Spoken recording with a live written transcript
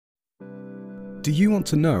Do you want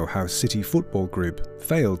to know how City Football Group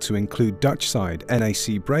failed to include Dutch side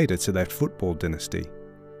NAC Breda to their football dynasty?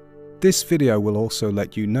 This video will also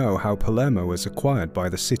let you know how Palermo was acquired by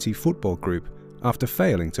the City Football Group after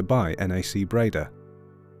failing to buy NAC Breda.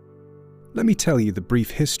 Let me tell you the brief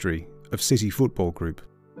history of City Football Group.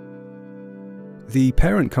 The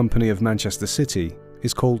parent company of Manchester City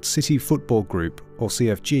is called City Football Group, or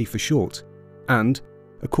CFG for short, and,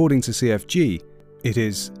 according to CFG, it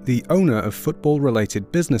is the owner of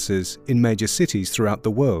football-related businesses in major cities throughout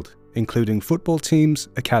the world, including football teams,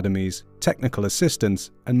 academies, technical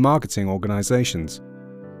assistance, and marketing organizations.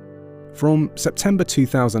 From September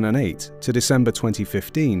 2008 to December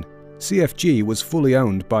 2015, CFG was fully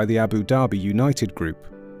owned by the Abu Dhabi United Group,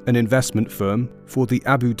 an investment firm for the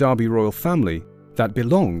Abu Dhabi royal family that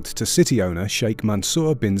belonged to City owner Sheikh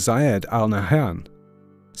Mansour bin Zayed Al Nahyan.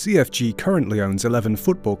 CFG currently owns 11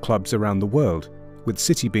 football clubs around the world, with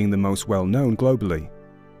City being the most well-known globally.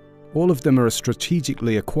 All of them are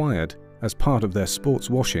strategically acquired as part of their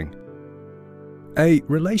sportswashing. A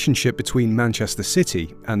relationship between Manchester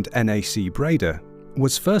City and NAC Breda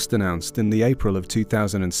was first announced in the April of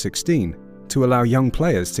 2016 to allow young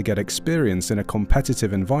players to get experience in a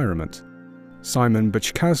competitive environment. Simon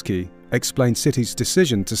Bachkowski explained City's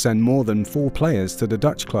decision to send more than 4 players to the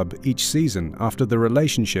Dutch club each season after the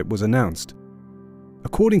relationship was announced.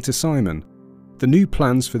 According to Simon, the new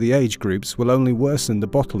plans for the age groups will only worsen the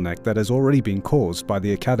bottleneck that has already been caused by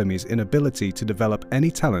the academy's inability to develop any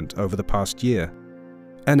talent over the past year.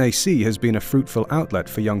 NAC has been a fruitful outlet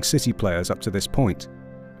for young City players up to this point.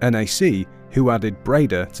 NAC, who added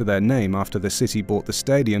Breda to their name after the City bought the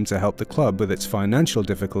stadium to help the club with its financial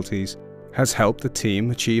difficulties, has helped the team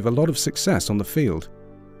achieve a lot of success on the field.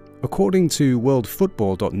 According to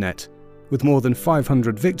worldfootball.net, with more than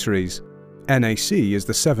 500 victories, NAC is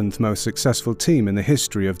the 7th most successful team in the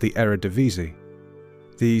history of the Eredivisie.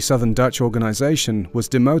 The Southern Dutch organisation was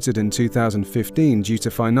demoted in 2015 due to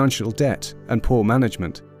financial debt and poor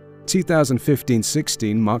management.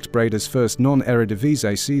 2015-16 marked Breda's first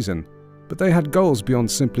non-Eredivisie season, but they had goals beyond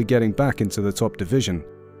simply getting back into the top division.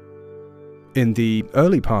 In the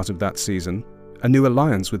early part of that season, a new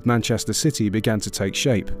alliance with Manchester City began to take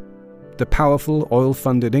shape. The powerful,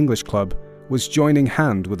 oil-funded English club was joining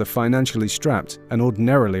hand with the financially strapped and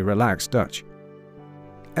ordinarily relaxed Dutch.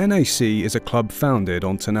 NAC is a club founded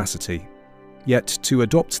on tenacity. Yet, to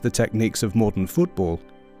adopt the techniques of modern football,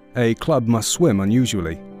 a club must swim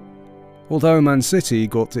unusually. Although Man City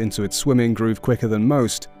got into its swimming groove quicker than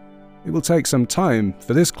most, it will take some time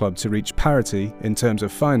for this club to reach parity in terms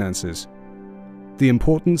of finances. The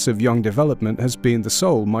importance of young development has been the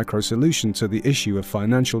sole micro-solution to the issue of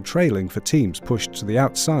financial trailing for teams pushed to the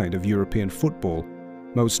outside of European football,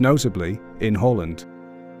 most notably in Holland.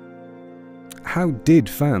 How did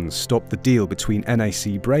fans stop the deal between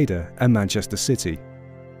NAC Breda and Manchester City?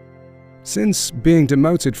 Since being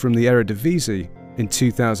demoted from the Eredivisie in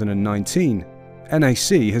 2019,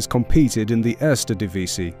 NAC has competed in the Eerste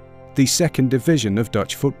Divisie, the second division of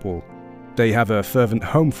Dutch football. They have a fervent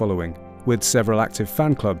home following, with several active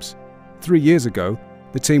fan clubs. 3 years ago,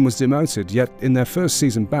 the team was demoted, yet in their first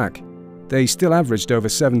season back, they still averaged over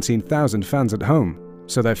 17,000 fans at home,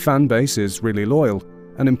 so their fan base is really loyal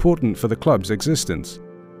and important for the club's existence.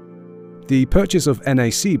 The purchase of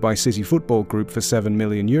NAC by City Football Group for €7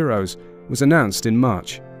 million was announced in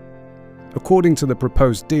March. According to the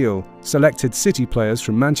proposed deal, selected City players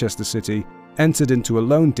from Manchester City entered into a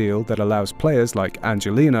loan deal that allows players like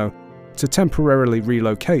Angelino to temporarily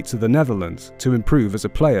relocate to the Netherlands to improve as a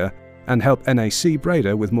player and help NAC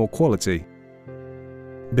Breda with more quality.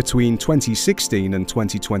 Between 2016 and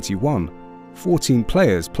 2021, 14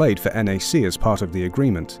 players played for NAC as part of the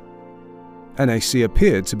agreement. NAC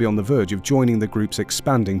appeared to be on the verge of joining the group's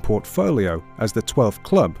expanding portfolio as the 12th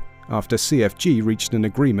club after CFG reached an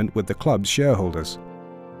agreement with the club's shareholders.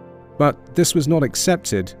 But this was not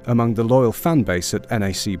accepted among the loyal fan base at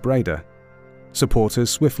NAC Breda. Supporters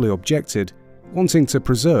swiftly objected, wanting to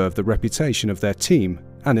preserve the reputation of their team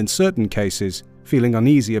and, in certain cases, feeling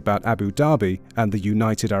uneasy about Abu Dhabi and the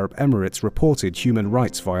United Arab Emirates' reported human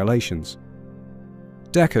rights violations.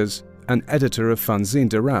 Dekkers, an editor of Fanzine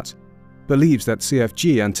de Rat, believes that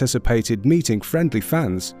CFG anticipated meeting friendly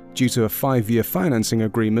fans due to a 5-year financing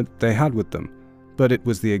agreement they had with them, but it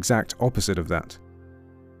was the exact opposite of that.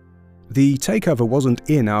 The takeover wasn't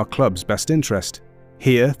in our club's best interest.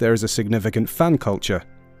 Here, there is a significant fan culture.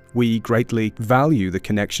 We greatly value the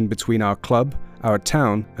connection between our club, our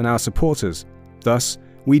town, and our supporters. Thus,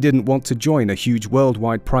 we didn't want to join a huge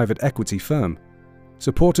worldwide private equity firm.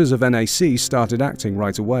 Supporters of NAC started acting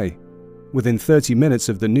right away. Within 30 minutes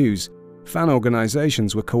of the news, fan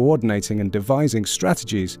organisations were coordinating and devising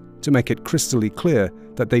strategies to make it crystally clear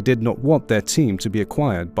that they did not want their team to be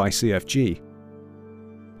acquired by CFG.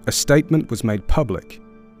 A statement was made public.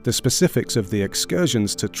 The specifics of the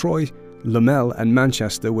excursions to Troyes, Lommel and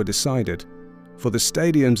Manchester were decided. For the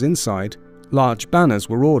stadiums inside, large banners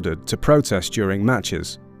were ordered to protest during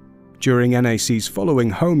matches. During NAC's following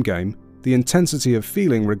home game, the intensity of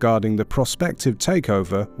feeling regarding the prospective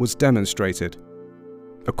takeover was demonstrated.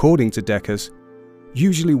 According to Deckers,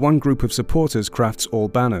 usually one group of supporters crafts all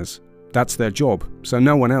banners. That's their job, so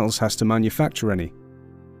no one else has to manufacture any.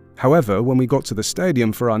 However, when we got to the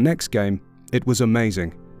stadium for our next game, it was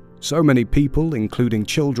amazing. So many people, including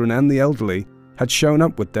children and the elderly, had shown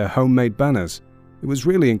up with their homemade banners. It was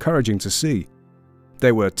really encouraging to see.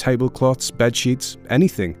 There were tablecloths, bedsheets,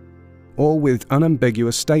 anything, all with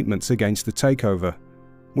unambiguous statements against the takeover.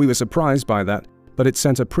 We were surprised by that, but it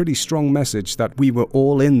sent a pretty strong message that we were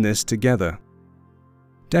all in this together.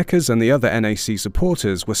 Deckers and the other NAC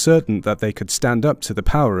supporters were certain that they could stand up to the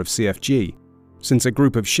power of CFG. Since a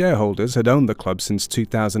group of shareholders had owned the club since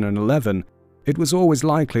 2011, it was always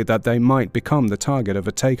likely that they might become the target of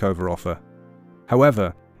a takeover offer.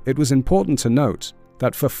 However, it was important to note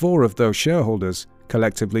that for 4 of those shareholders,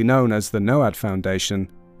 collectively known as the NOAD Foundation,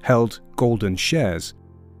 held golden shares,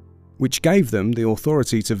 which gave them the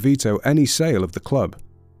authority to veto any sale of the club.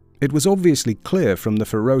 It was obviously clear from the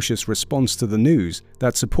ferocious response to the news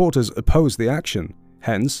that supporters opposed the action,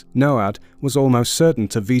 hence NOAD was almost certain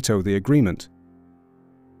to veto the agreement.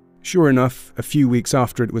 Sure enough, a few weeks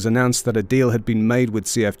after it was announced that a deal had been made with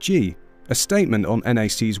CFG, a statement on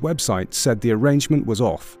NAC's website said the arrangement was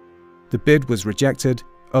off. The bid was rejected,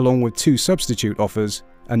 along with 2 substitute offers,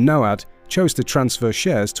 and NOAD chose to transfer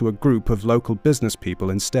shares to a group of local business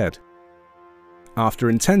people instead. After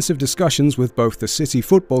intensive discussions with both the City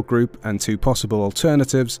Football Group and 2 possible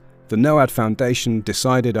alternatives, the NOAD Foundation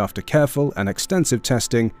decided after careful and extensive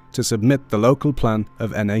testing to submit the local plan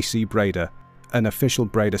of NAC Breda, an official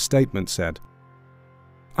Breda statement said.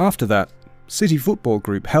 After that, City Football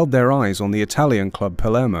Group held their eyes on the Italian club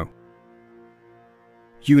Palermo.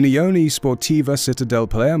 Unione Sportiva Città del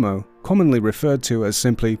Palermo, commonly referred to as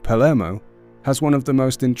simply Palermo, has one of the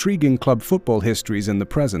most intriguing club football histories in the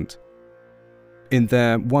present. In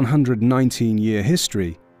their 119-year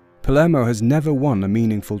history, Palermo has never won a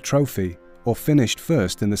meaningful trophy or finished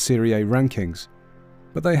first in the Serie A rankings,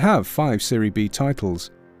 but they have 5 Serie B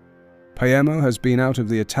titles. Palermo has been out of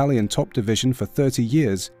the Italian top division for 30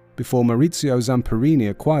 years before Maurizio Zamparini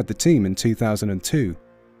acquired the team in 2002.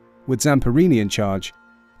 With Zamparini in charge,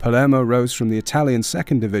 Palermo rose from the Italian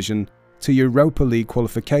second division to Europa League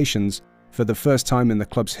qualifications for the first time in the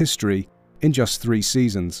club's history in just 3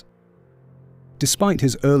 seasons. Despite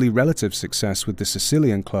his early relative success with the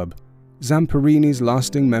Sicilian club, Zamparini's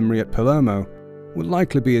lasting memory at Palermo will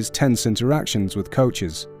likely be his tense interactions with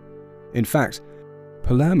coaches. In fact,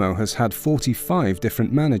 Palermo has had 45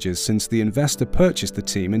 different managers since the investor purchased the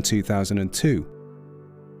team in 2002.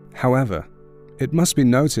 However, it must be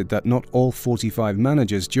noted that not all 45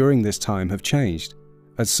 managers during this time have changed,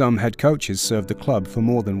 as some head coaches served the club for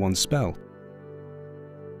more than one spell.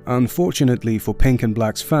 Unfortunately for Pink and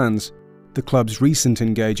Black's fans, the club's recent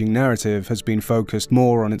engaging narrative has been focused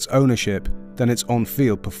more on its ownership than its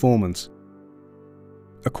on-field performance.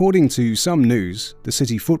 According to some news, the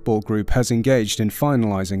City Football Group has engaged in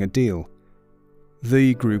finalising a deal.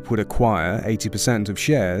 The group would acquire 80% of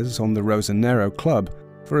shares on the Rosanero club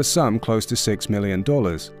for a sum close to $6 million.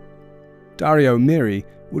 Dario Miri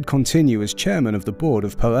would continue as chairman of the board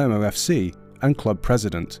of Palermo FC and club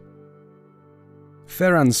president.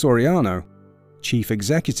 Ferran Soriano, chief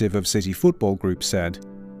executive of City Football Group, said,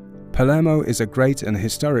 "Palermo is a great and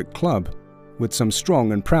historic club with some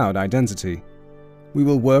strong and proud identity. We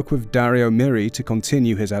will work with Dario Miri to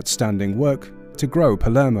continue his outstanding work to grow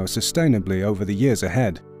Palermo sustainably over the years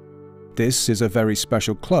ahead. This is a very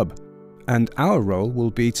special club, and our role will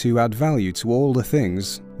be to add value to all the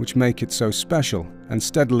things which make it so special and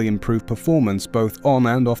steadily improve performance both on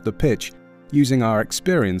and off the pitch using our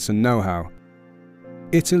experience and know-how.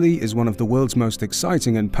 Italy is one of the world's most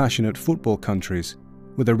exciting and passionate football countries,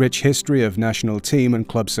 with a rich history of national team and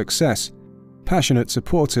club success, passionate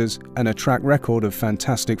supporters and a track record of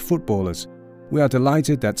fantastic footballers. We are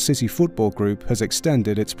delighted that City Football Group has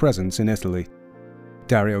extended its presence in Italy."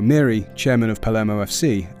 Dario Miri, chairman of Palermo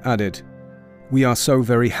FC, added, "We are so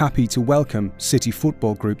very happy to welcome City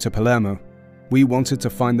Football Group to Palermo. We wanted to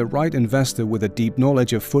find the right investor with a deep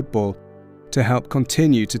knowledge of football to help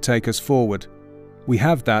continue to take us forward. We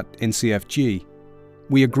have that in CFG.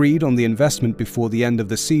 We agreed on the investment before the end of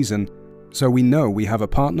the season, So we know we have a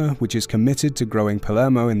partner which is committed to growing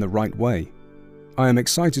Palermo in the right way. I am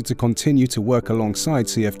excited to continue to work alongside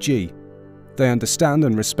CFG. They understand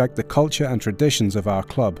and respect the culture and traditions of our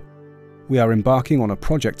club. We are embarking on a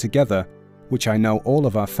project together, which I know all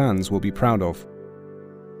of our fans will be proud of.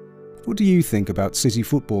 What do you think about City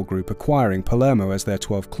Football Group acquiring Palermo as their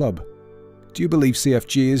 12th club? Do you believe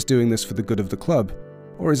CFG is doing this for the good of the club,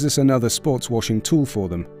 or is this another sports washing tool for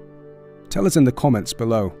them? Tell us in the comments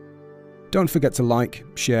below. Don't forget to like,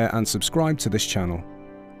 share and subscribe to this channel.